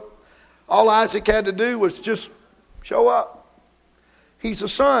 So all Isaac had to do was just show up. He's a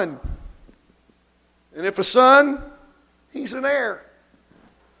son. And if a son, he's an heir.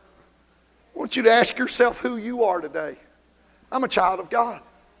 I want you to ask yourself who you are today. I'm a child of God.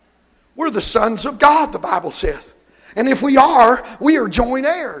 We're the sons of God, the Bible says. And if we are joint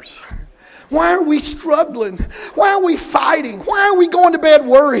heirs. Why are we struggling? Why are we fighting? Why are we going to bed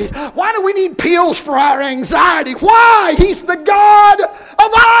worried? Why do we need pills for our anxiety? Why? He's the God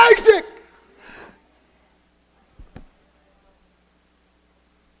of Isaac.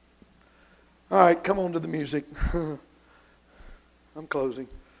 All right, come on to the music. I'm closing.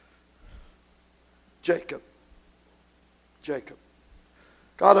 Jacob.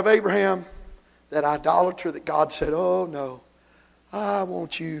 God of Abraham, that idolater that God said, oh no, I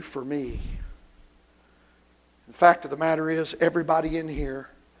want you for me. The fact of the matter is, everybody in here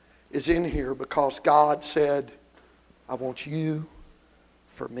is in here because God said, I want you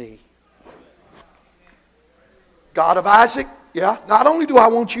for me. God of Isaac, yeah, not only do I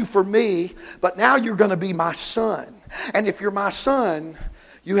want you for me, but now you're going to be my son. And if you're my son,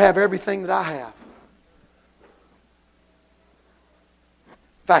 you have everything that I have.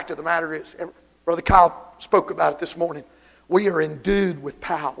 Fact of the matter is, Brother Kyle spoke about it this morning. We are endued with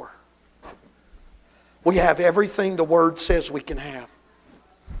power. We have everything the Word says we can have.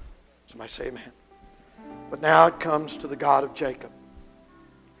 Somebody say amen. But now it comes to the God of Jacob.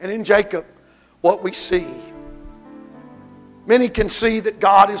 And in Jacob, what we see, many can see that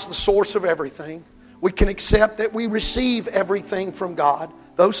God is the source of everything. We can accept that we receive everything from God.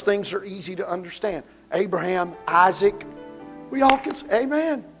 Those things are easy to understand. Abraham, Isaac, we all can say,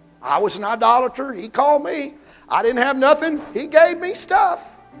 amen. I was an idolater. He called me. I didn't have nothing. He gave me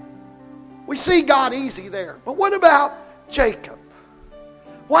stuff. We see God easy there. But what about Jacob?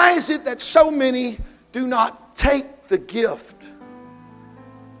 Why is it that so many do not take the gift?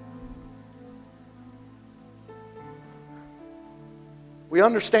 We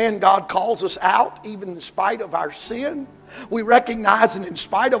understand God calls us out even in spite of our sin. We recognize that in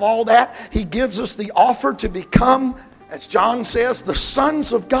spite of all that, He gives us the offer to become, as John says, the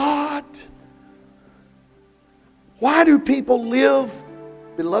sons of God. Why do people live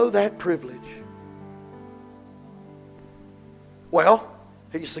below that privilege? Well,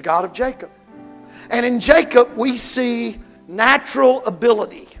 He's the God of Jacob. And in Jacob we see natural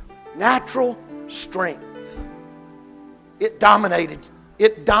ability, natural strength. It dominated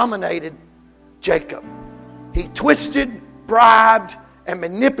Jacob. He twisted, bribed, and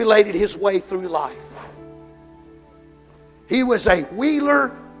manipulated his way through life. He was a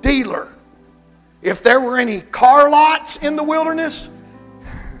wheeler dealer. If there were any car lots in the wilderness,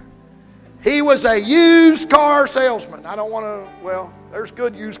 He was a used car salesman. I don't want to, well, there's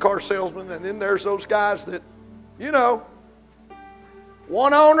good used car salesmen, and then there's those guys that, you know,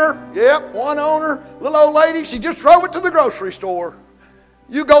 one owner, one owner, little old lady, she just drove it to the grocery store.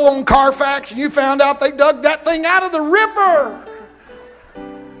 You go on Carfax and you found out they dug that thing out of the river.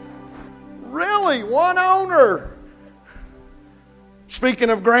 Really, one owner. Speaking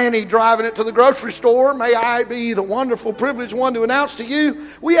of Granny driving it to the grocery store, may I be the wonderful privileged one to announce to you,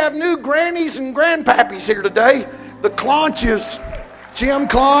 we have new grannies and grandpappies here today. The Claunches, Jim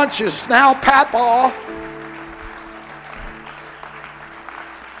Claunch is now Papaw.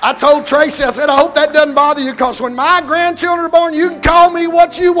 I told Tracy, I said, I hope that doesn't bother you, because when my grandchildren are born, you can call me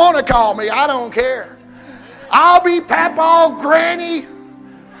what you want to call me. I don't care. I'll be Papaw, Granny,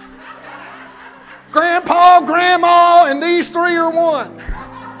 Grandpa, Grandma, and these three are one.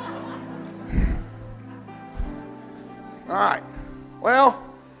 All right. Well,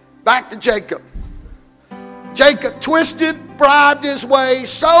 back to Jacob. Jacob twisted, bribed his way,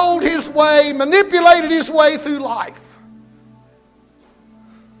 sold his way, manipulated his way through life.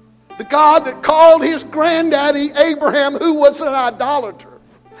 The God that called his granddaddy Abraham, who was an idolater,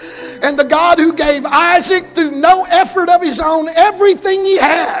 and the God who gave Isaac through no effort of his own everything he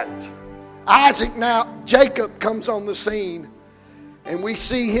had. Jacob comes on the scene, and we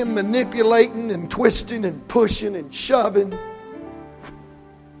see him manipulating and twisting and pushing and shoving.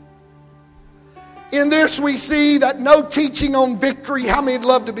 In this we see that no teaching on victory. How many would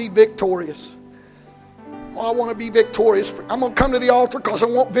love to be victorious? Well, I want to be victorious. I'm going to come to the altar because I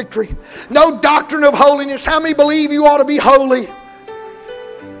want victory. No doctrine of holiness. How many believe you ought to be holy?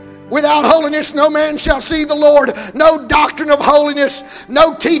 Without holiness, no man shall see the Lord. No doctrine of holiness,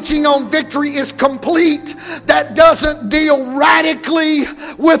 no teaching on victory is complete. That doesn't deal radically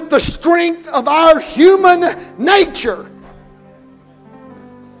with the strength of our human nature.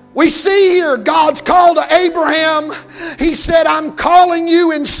 We see here God's call to Abraham. He said, I'm calling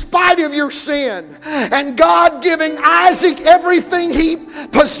you in spite of your sin. And God giving Isaac everything he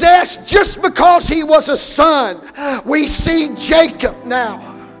possessed just because he was a son. We see Jacob now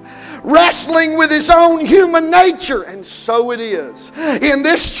wrestling with his own human nature. And so it is in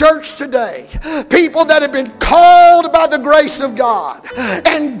this church today. People that have been called by the grace of God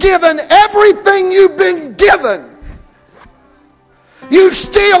and given everything you've been given, you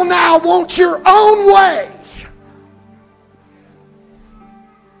still now want your own way.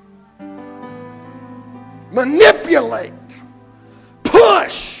 Manipulate,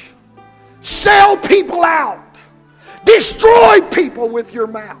 push, sell people out, destroy people with your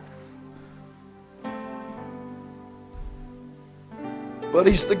mouth. But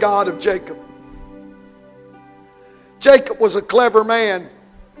he's the God of Jacob. Jacob was a clever man,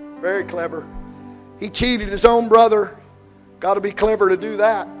 very clever. He cheated his own brother. Got to be clever to do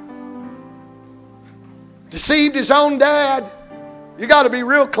that. Deceived his own dad. You got to be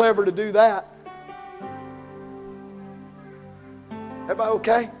real clever to do that. Everybody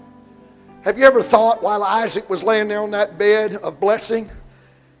okay? Have you ever thought while Isaac was laying there on that bed of blessing,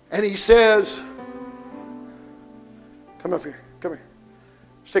 and he says, come up here, come here.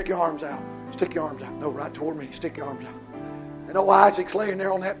 Stick your arms out. Stick your arms out. No, right toward me. Stick your arms out. And old Isaac's laying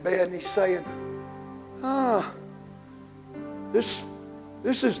there on that bed, and he's saying,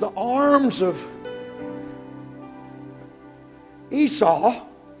 This is the arms of Esau.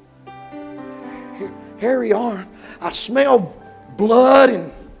 Hairy arm. I smell blood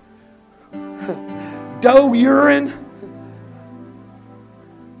and doe urine.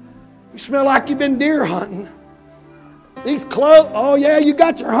 You smell like you've been deer hunting. These clothes, oh yeah, you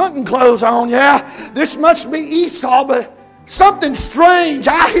got your hunting clothes on, yeah. This must be Esau, but something strange.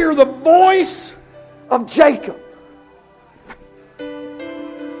 I hear the voice of Jacob.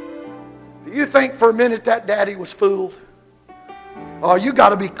 Do you think for a minute that daddy was fooled? Oh, you got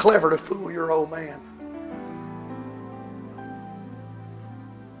to be clever to fool your old man.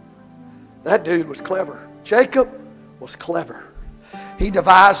 That dude was clever. Jacob was clever. He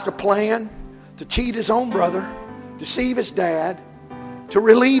devised a plan to cheat his own brother, deceive his dad, to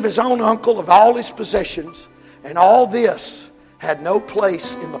relieve his own uncle of all his possessions, and all this had no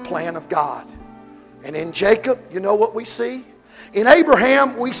place in the plan of God. And in Jacob, you know what we see? In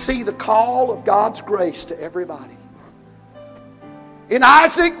Abraham, we see the call of God's grace to everybody. In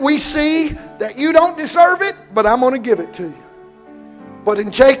Isaac, we see that you don't deserve it, but I'm going to give it to you. But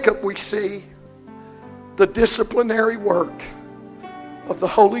in Jacob, we see the disciplinary work of the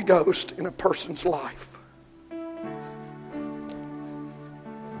Holy Ghost in a person's life.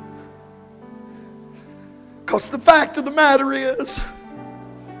 Because the fact of the matter is,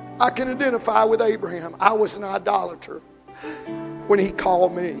 I can identify with Abraham. I was an idolater when he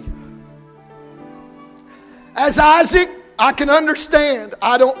called me. As Isaac, I can understand.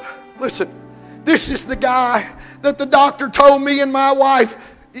 Listen, this is the guy that the doctor told me and my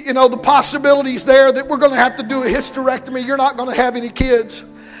wife, the possibilities there that we're going to have to do a hysterectomy. You're not going to have any kids.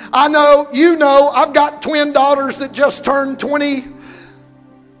 I know, I've got twin daughters that just turned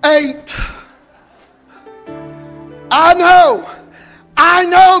 28. I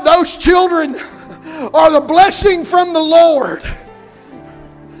know those children are the blessing from the Lord.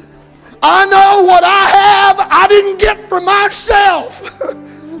 I know what I have, I didn't get from myself.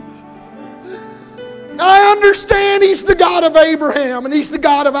 I understand He's the God of Abraham and He's the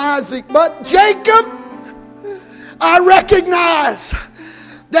God of Isaac. But Jacob, I recognize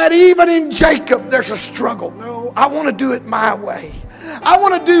that even in Jacob there's a struggle. No, I want to do it my way. I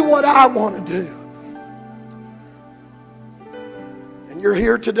want to do what I want to do. And you're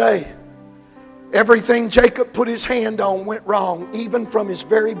here today. Everything Jacob put his hand on went wrong, even from his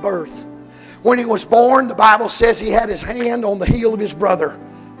very birth. When he was born, the Bible says he had his hand on the heel of his brother.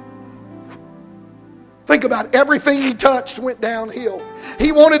 Think about it. Everything he touched went downhill.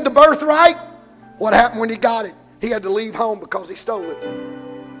 He wanted the birthright. What happened when he got it? He had to leave home because he stole it.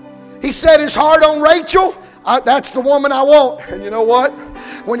 He set his heart on Rachel. That's the woman I want. And you know what?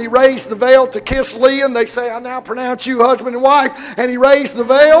 When he raised the veil to kiss Leah, and they say, I now pronounce you husband and wife, and he raised the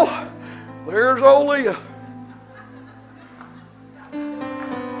veil, there's old Leah.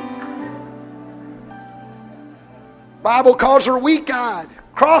 Bible calls her weak-eyed.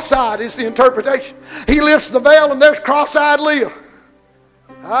 Cross-eyed is the interpretation. He lifts the veil and there's cross-eyed Leah.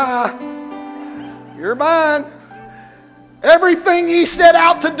 You're mine. Everything he set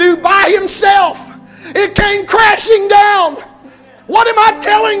out to do by himself, it came crashing down. What am I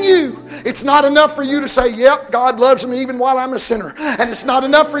telling you? It's not enough for you to say, yep, God loves me even while I'm a sinner. And it's not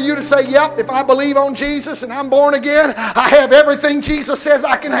enough for you to say, yep, if I believe on Jesus and I'm born again, I have everything Jesus says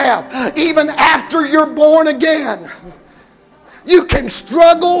I can have. Even after you're born again, you can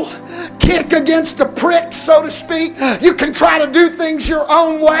struggle, kick against the prick, so to speak. You can try to do things your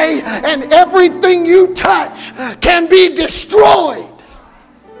own way, and everything you touch can be destroyed.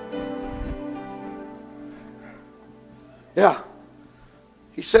 Yeah.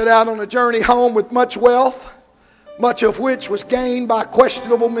 He set out on a journey home with much wealth, much of which was gained by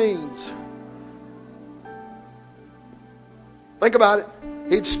questionable means. Think about it.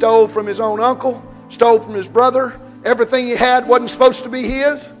 He'd stole from his own uncle, stole from his brother. Everything he had wasn't supposed to be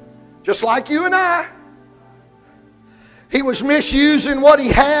his, just like you and I. He was misusing what he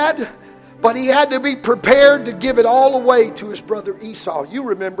had, but he had to be prepared to give it all away to his brother Esau. You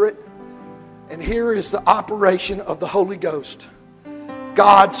remember it. And here is the operation of the Holy Ghost.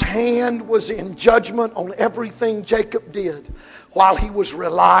 God's hand was in judgment on everything Jacob did while he was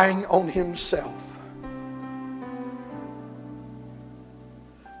relying on himself.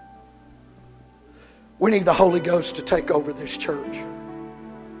 We need the Holy Ghost to take over this church.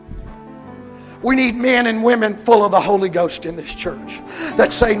 We need men and women full of the Holy Ghost in this church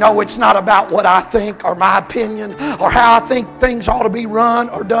that say, no, it's not about what I think or my opinion or how I think things ought to be run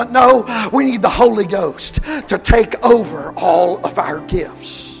or done. No, we need the Holy Ghost to take over all of our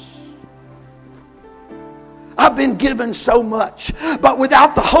gifts. I've been given so much, but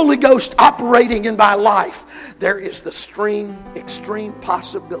without the Holy Ghost operating in my life, there is the extreme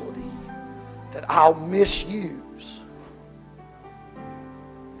possibility that I'll misuse.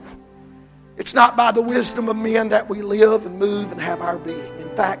 It's not by the wisdom of men that we live and move and have our being. In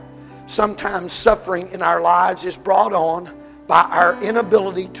fact, sometimes suffering in our lives is brought on by our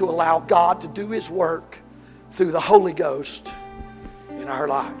inability to allow God to do His work through the Holy Ghost in our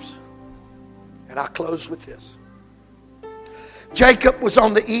lives. And I close with this. Jacob was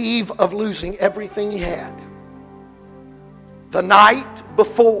on the eve of losing everything he had. The night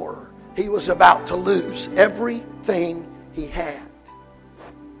before, he was about to lose everything he had.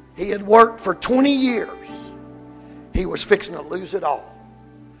 He had worked for 20 years. He was fixing to lose it all.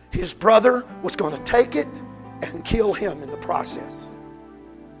 His brother was going to take it and kill him in the process.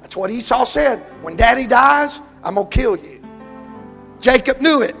 That's what Esau said. When Daddy dies, I'm going to kill you. Jacob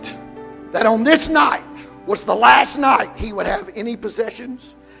knew it, that on this night was the last night he would have any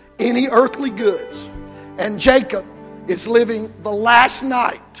possessions, any earthly goods. And Jacob is living the last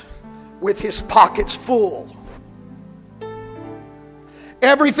night with his pockets full.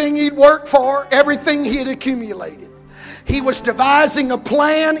 Everything he'd worked for, everything he had accumulated. He was devising a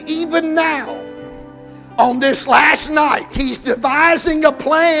plan even now. On this last night, he's devising a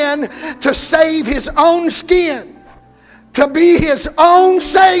plan to save his own skin, to be his own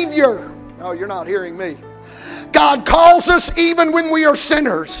Savior. Oh, you're not hearing me. God calls us even when we are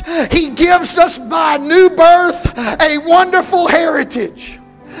sinners. He gives us by new birth a wonderful heritage.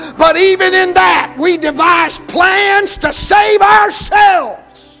 But even in that, we devise plans to save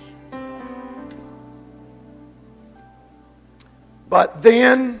ourselves. But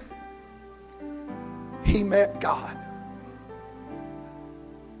then he met God.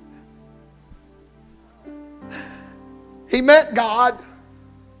 He met God,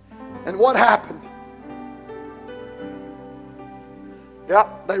 and what happened?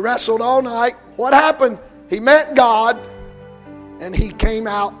 Yep, they wrestled all night. What happened? He met God, and he came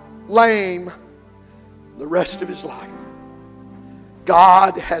out lame the rest of his life.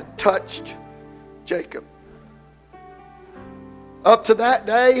 God had touched Jacob. Up to that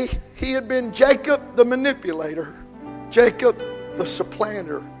day, he had been Jacob the manipulator, Jacob the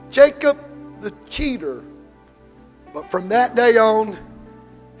supplanter, Jacob the cheater. But from that day on,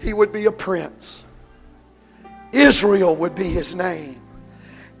 he would be a prince. Israel would be his name.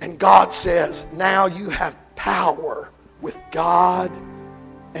 And God says, now you have power with God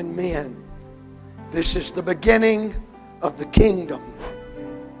and men. This is the beginning of the kingdom.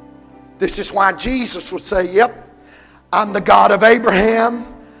 This is why Jesus would say, yep, I'm the God of Abraham,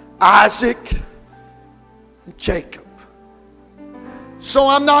 Isaac, and Jacob. So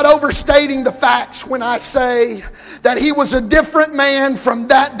I'm not overstating the facts when I say that he was a different man from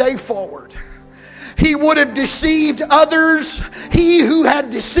that day forward. He would have deceived others. He who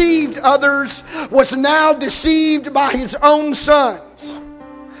had deceived others was now deceived by his own sons.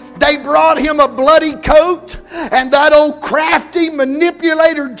 They brought him a bloody coat, and that old crafty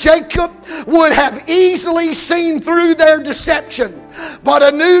manipulator Jacob would have easily seen through their deception. But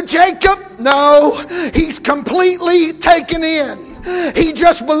a new Jacob, no, he's completely taken in. He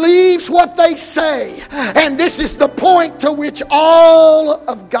just believes what they say. And this is the point to which all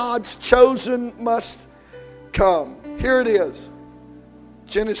of God's chosen must come. Here it is.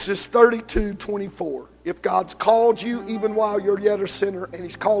 Genesis 32:24. If God's called you even while you're yet a sinner, and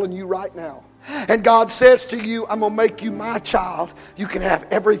he's calling you right now, and God says to you, I'm going to make you my child, you can have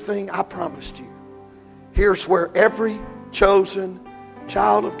everything I promised you. Here's where every chosen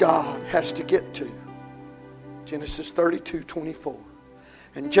child of God has to get to. Genesis 32:24.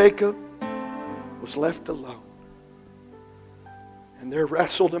 And Jacob was left alone. And there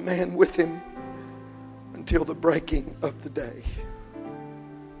wrestled a man with him until the breaking of the day.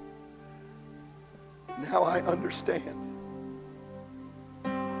 Now I understand.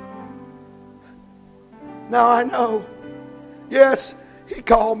 Now I know. Yes, he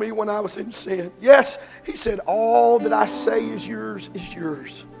called me when I was in sin. Yes, he said, all that I say is yours is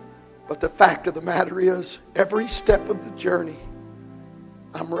yours. But the fact of the matter is, every step of the journey,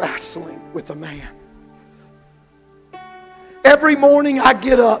 I'm wrestling with a man. Every morning I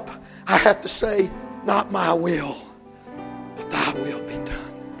get up, I have to say, not my will, but thy will be done.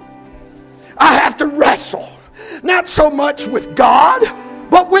 I have to wrestle, not so much with God,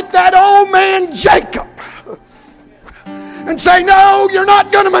 but with that old man Jacob. And say, no, you're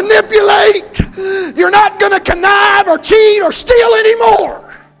not going to manipulate. You're not going to connive or cheat or steal anymore.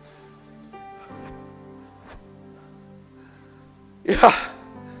 Yeah,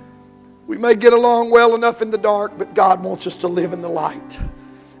 we may get along well enough in the dark, but God wants us to live in the light.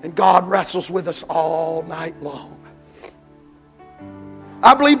 And God wrestles with us all night long.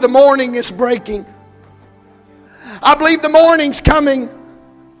 I believe the morning is breaking. I believe the morning's coming.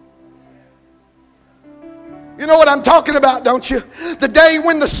 You know what I'm talking about, don't you? The day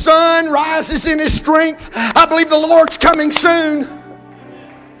when the sun rises in his strength. I believe the Lord's coming soon.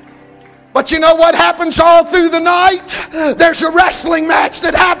 But you know what happens all through the night? There's a wrestling match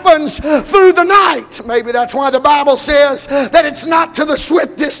that happens through the night. Maybe that's why the Bible says that it's not to the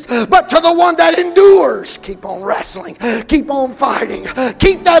swiftest, but to the one that endures. Keep on wrestling. Keep on fighting.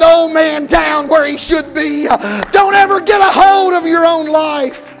 Keep that old man down where he should be. Don't ever get a hold of your own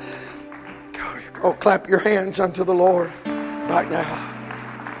life. Oh, clap your hands unto the Lord right now.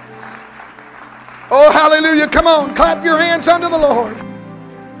 Oh, hallelujah. Come on, clap your hands unto the Lord.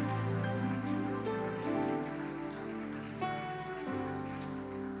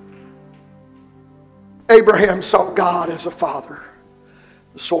 Abraham saw God as a father,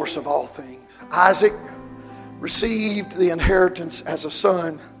 the source of all things. Isaac received the inheritance as a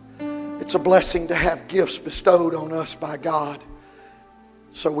son. It's a blessing to have gifts bestowed on us by God.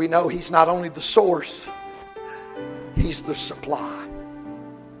 So we know he's not only the source, he's the supply.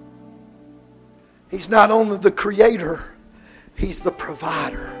 He's not only the creator, he's the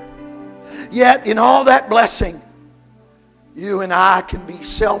provider. Yet in all that blessing, you and I can be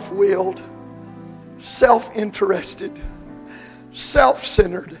self-willed, self-interested,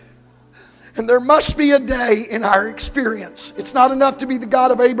 self-centered. And there must be a day in our experience. It's not enough to be the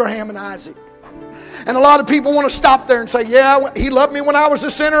God of Abraham and Isaac. And a lot of people want to stop there and say, yeah, He loved me when I was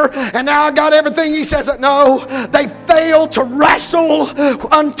a sinner, and now I got everything. He says, no, they fail to wrestle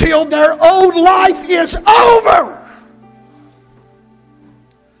until their old life is over.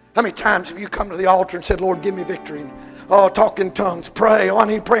 How many times have you come to the altar and said, Lord, give me victory? Oh, talk in tongues, pray. Oh, I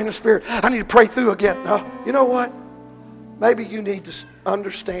need to pray in the Spirit. I need to pray through again. No, you know what? Maybe you need to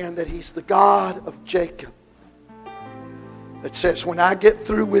understand that He's the God of Jacob. That says, when I get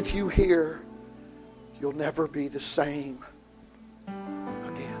through with you here, you'll never be the same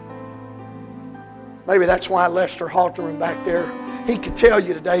again. Maybe that's why Lester Halterman back there, he could tell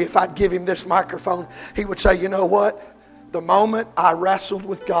you today, if I'd give him this microphone, he would say, you know what? The moment I wrestled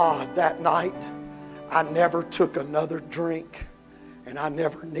with God that night, I never took another drink, and I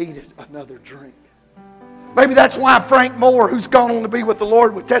never needed another drink. Maybe that's why Frank Moore, who's gone on to be with the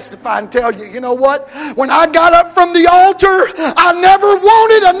Lord, would testify and tell you, you know what? When I got up from the altar, I never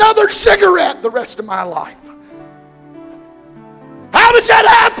wanted another cigarette the rest of my life. How does that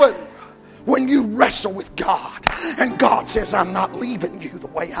happen? When you wrestle with God and God says, I'm not leaving you the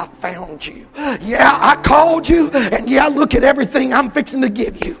way I found you. Yeah, I called you, and yeah, look at everything I'm fixing to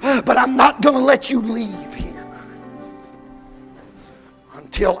give you, but I'm not going to let you leave here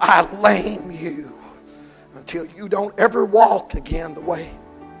until I lame you, until you don't ever walk again the way.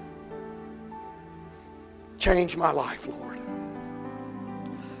 Change my life, Lord.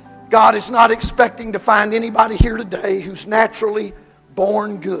 God is not expecting to find anybody here today who's naturally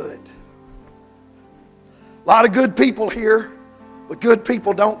born good. A lot of good people here, but good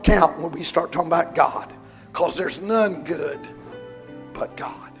people don't count when we start talking about God, because there's none good but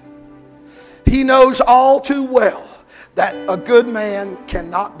God. He knows all too well that a good man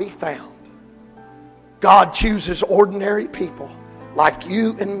cannot be found. God chooses ordinary people like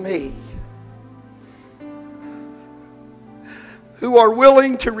you and me who are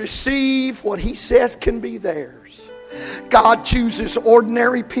willing to receive what He says can be theirs. God chooses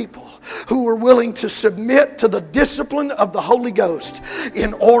ordinary people who are willing to submit to the discipline of the Holy Ghost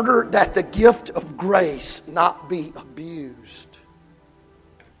in order that the gift of grace not be abused.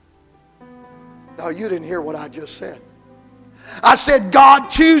 No, you didn't hear what I just said. I said God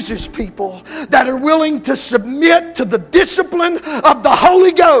chooses people that are willing to submit to the discipline of the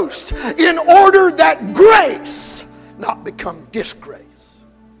Holy Ghost in order that grace not become disgrace.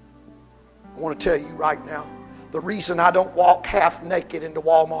 I want to tell you right now, the reason I don't walk half naked into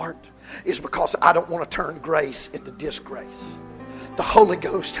Walmart is because I don't want to turn grace into disgrace. The Holy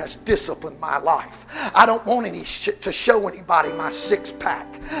Ghost has disciplined my life. I don't want to show anybody my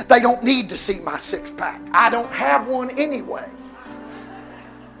six-pack. They don't need to see my six-pack. I don't have one anyway.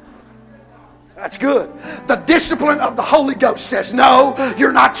 That's good. The discipline of the Holy Ghost says, no,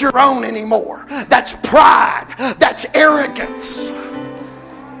 you're not your own anymore. That's pride. That's arrogance.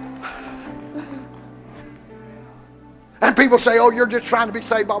 And people say, oh, you're just trying to be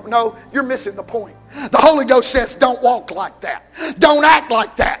saved. No, you're missing the point. The Holy Ghost says, don't walk like that. Don't act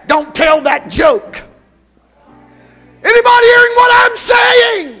like that. Don't tell that joke. Anybody hearing what I'm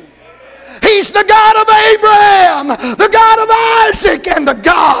saying? He's the God of Abraham, the God of Isaac, and the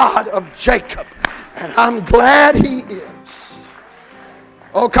God of Jacob. And I'm glad He is.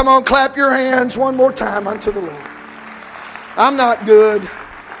 Oh, come on, clap your hands one more time unto the Lord. I'm not good.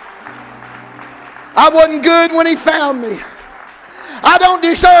 I wasn't good when He found me. I don't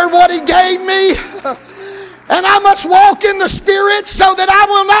deserve what He gave me. And I must walk in the Spirit so that I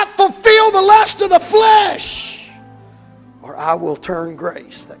will not fulfill the lust of the flesh, or I will turn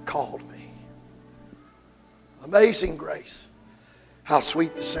grace that called me. Amazing grace. How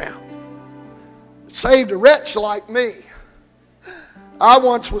sweet the sound. It saved a wretch like me. I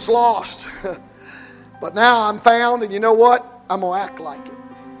once was lost, but now I'm found, and you know what? I'm going to act like it.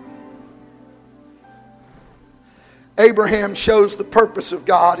 Abraham shows the purpose of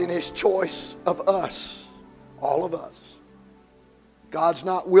God in His choice of us, all of us. God's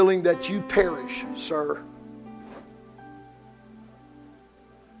not willing that you perish, sir.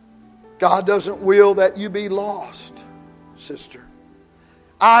 God doesn't will that you be lost, sister.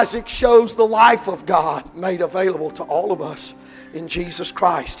 Isaac shows the life of God made available to all of us in Jesus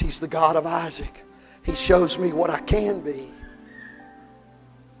Christ. He's the God of Isaac. He shows me what I can be.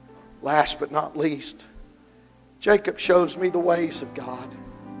 Last but not least, Jacob shows me the ways of God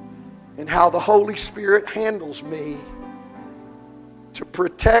and how the Holy Spirit handles me to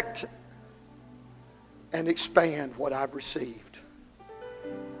protect and expand what I've received.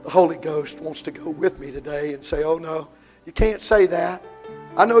 The Holy Ghost wants to go with me today and say, oh no, you can't say that.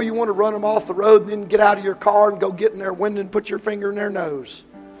 I know you want to run them off the road and then get out of your car and go get in their window and put your finger in their nose.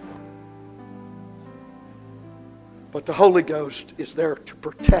 But the Holy Ghost is there to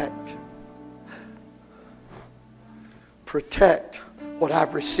protect protect what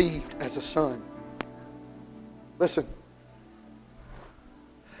I've received as a son. Listen.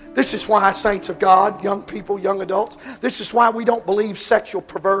 This is why, saints of God, young people, young adults, this is why we don't believe sexual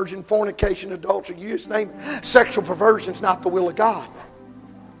perversion, fornication, adultery, you just name it. Sexual perversion is not the will of God.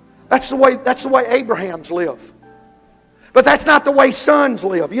 That's the way Abraham's live. But that's not the way sons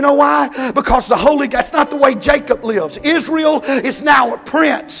live. You know why? Because that's not the way Jacob lives. Israel is now a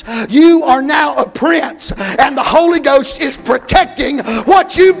prince. You are now a prince. And the Holy Ghost is protecting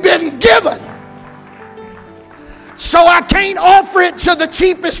what you've been given. So I can't offer it to the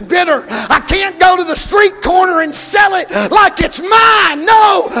cheapest bidder. I can't go to the street corner and sell it like it's mine.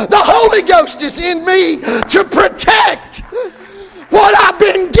 No, the Holy Ghost is in me to protect what I've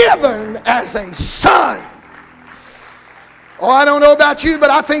been given as a son. Oh, I don't know about you,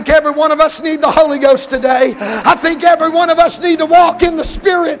 but I think every one of us need the Holy Ghost today. I think every one of us need to walk in the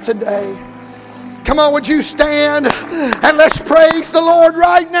Spirit today. Come on, would you stand and let's praise the Lord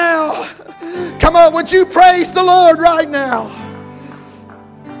right now. Come on, would you praise the Lord right now?